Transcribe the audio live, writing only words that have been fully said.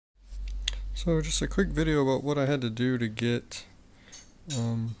So just a quick video about what I had to do to get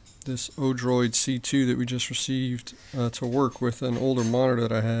this ODROID C2 that we just received to work with an older monitor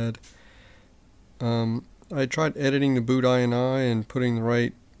that I had. I tried editing the boot INI and putting the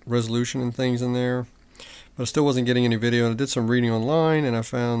right resolution and things in there, but I still wasn't getting any video. And I did some reading online and I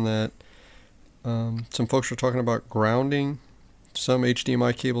found that some folks were talking about grounding. Some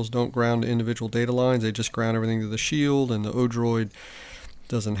HDMI cables don't ground to individual data lines, they just ground everything to the shield, and the ODROID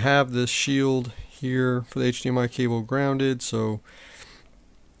doesn't have this shield here for the HDMI cable grounded, so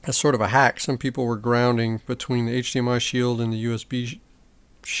that's sort of a hack. Some people were grounding between the HDMI shield and the USB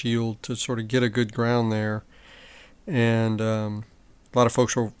shield to sort of get a good ground there, and a lot of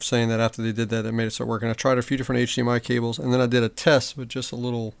folks were saying that after they did that, it made it start working. I tried a few different HDMI cables, and then I did a test with just a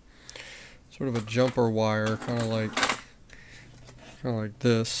little sort of a jumper wire, kind of like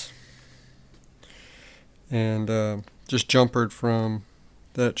this, and just jumpered from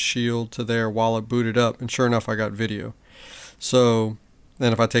that shield to there while it booted up, and sure enough I got video. So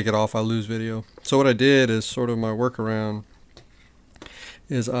then if I take it off I lose video. So what I did is sort of my workaround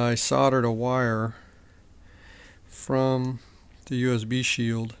is I soldered a wire from the USB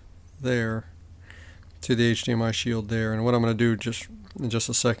shield there to the HDMI shield there, and what I'm going to do just in just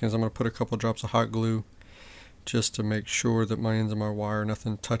a second is I'm going to put a couple drops of hot glue just to make sure that my ends of my wire,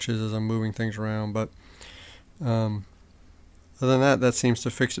 nothing touches as I'm moving things around. But other than that, that seems to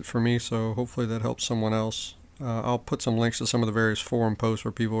fix it for me, so hopefully that helps someone else. I'll put some links to some of the various forum posts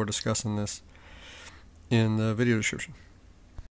where people are discussing this in the video description.